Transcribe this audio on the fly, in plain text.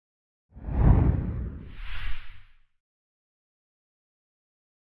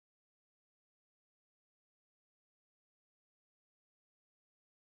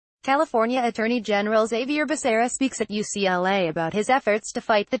California Attorney General Xavier Becerra speaks at UCLA about his efforts to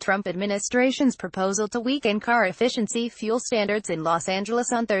fight the Trump administration's proposal to weaken car efficiency fuel standards in Los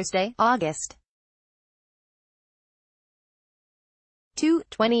Angeles on Thursday, August 2,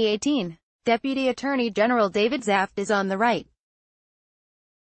 2018. Deputy Attorney General David Zaft is on the right.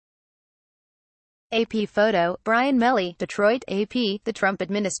 AP photo, Brian Melly, Detroit, AP. The Trump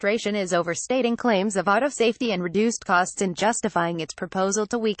administration is overstating claims of auto safety and reduced costs in justifying its proposal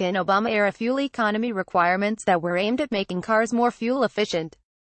to weaken Obama-era fuel economy requirements that were aimed at making cars more fuel efficient.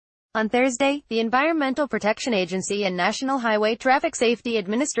 On Thursday, the Environmental Protection Agency and National Highway Traffic Safety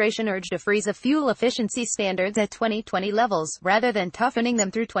Administration urged a freeze of fuel efficiency standards at 2020 levels, rather than toughening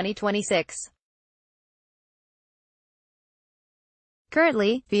them through 2026.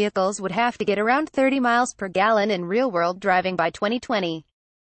 Currently, vehicles would have to get around 30 miles per gallon in real-world driving by 2020.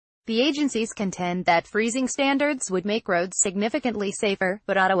 The agencies contend that freezing standards would make roads significantly safer,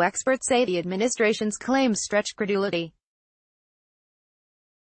 but auto experts say the administration's claims stretch credulity.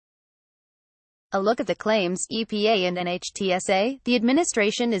 A look at the claims. EPA and NHTSA. The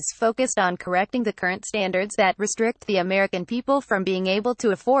administration is focused on correcting the current standards that restrict the American people from being able to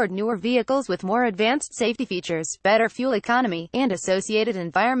afford newer vehicles with more advanced safety features, better fuel economy, and associated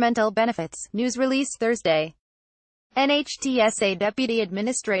environmental benefits. News release Thursday. NHTSA Deputy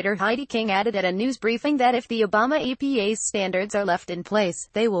Administrator Heidi King added at a news briefing that if the Obama EPA's standards are left in place,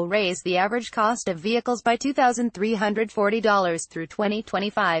 they will raise the average cost of vehicles by $2,340 through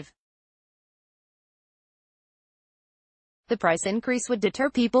 2025. The price increase would deter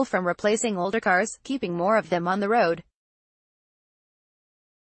people from replacing older cars, keeping more of them on the road.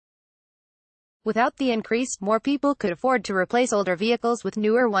 Without the increase, more people could afford to replace older vehicles with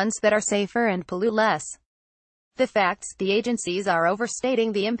newer ones that are safer and pollute less. The facts. The agencies are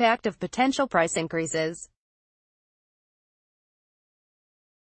overstating the impact of potential price increases.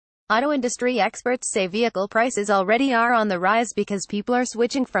 Auto industry experts say vehicle prices already are on the rise because people are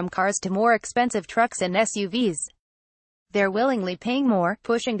switching from cars to more expensive trucks and SUVs. They're willingly paying more,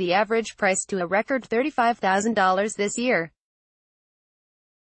 pushing the average price to a record $35,000 this year.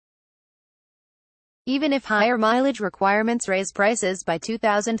 Even if higher mileage requirements raise prices by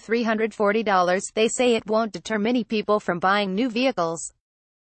 $2,340, they say it won't deter many people from buying new vehicles.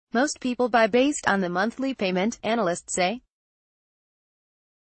 Most people buy based on the monthly payment, analysts say.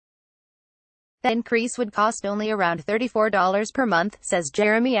 The increase would cost only around $34 per month, says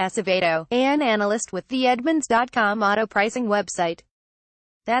Jeremy Acevedo, an analyst with the Edmunds.com auto pricing website.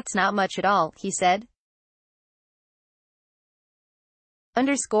 That's not much at all, he said.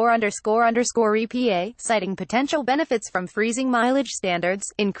 EPA, citing potential benefits from freezing mileage standards,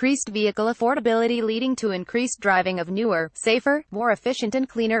 increased vehicle affordability leading to increased driving of newer, safer, more efficient and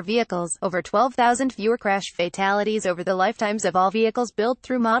cleaner vehicles, over 12,000 fewer crash fatalities over the lifetimes of all vehicles built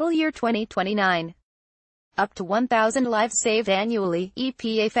through model year 2029. Up to 1,000 lives saved annually,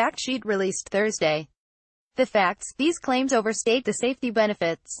 EPA fact sheet released Thursday. The facts. These claims overstate the safety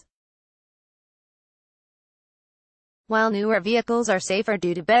benefits. While newer vehicles are safer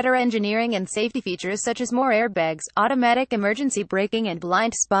due to better engineering and safety features such as more airbags, automatic emergency braking and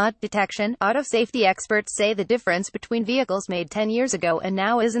blind spot detection, auto safety experts say the difference between vehicles made 10 years ago and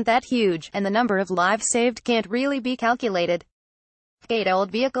now isn't that huge, and the number of lives saved can't really be calculated.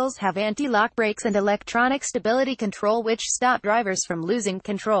 Old vehicles have anti-lock brakes and electronic stability control which stop drivers from losing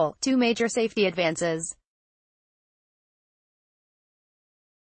control, two major safety advances.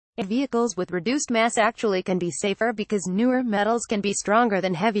 Vehicles with reduced mass actually can be safer because newer metals can be stronger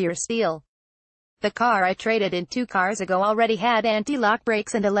than heavier steel. The car I traded in 2 cars ago already had anti-lock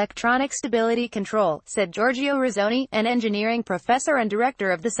brakes and electronic stability control, said Giorgio Rizzoni, an engineering professor and director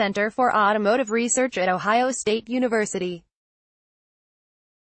of the Center for Automotive Research at Ohio State University.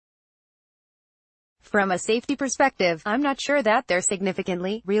 From a safety perspective, I'm not sure that they're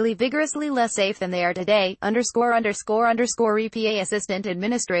significantly, really vigorously less safe than they are today, EPA Assistant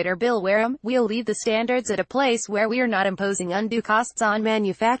Administrator Bill Wareham. We'll leave the standards at a place where we are not imposing undue costs on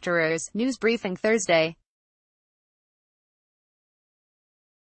manufacturers. News briefing Thursday.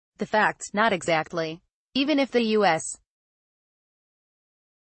 The facts. Not exactly. Even if the U.S.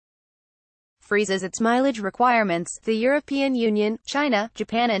 freezes its mileage requirements, the European Union, China,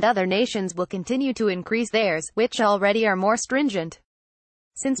 Japan and other nations will continue to increase theirs, which already are more stringent.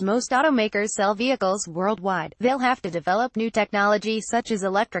 Since most automakers sell vehicles worldwide, they'll have to develop new technology such as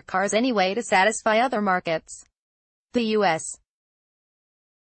electric cars anyway to satisfy other markets. The U.S.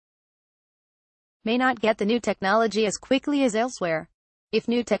 may not get the new technology as quickly as elsewhere. If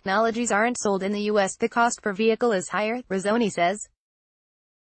new technologies aren't sold in the U.S., the cost per vehicle is higher, Rizzoni says.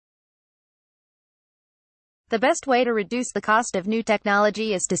 The best way to reduce the cost of new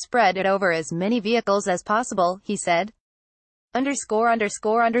technology is to spread it over as many vehicles as possible, he said. Find AP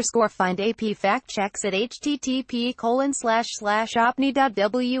fact checks at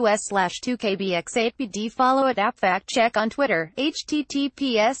http://opni.ws/2kbx8bd. Follow at app fact check on Twitter,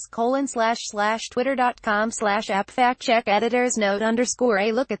 https://twitter.com/app fact check. Editor's note: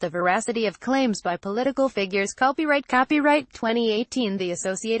 A look at the veracity of claims by political figures. Copyright 2018 The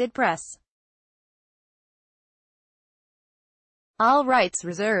Associated Press. All rights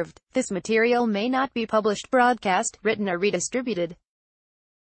reserved. This material may not be published, broadcast, written or redistributed.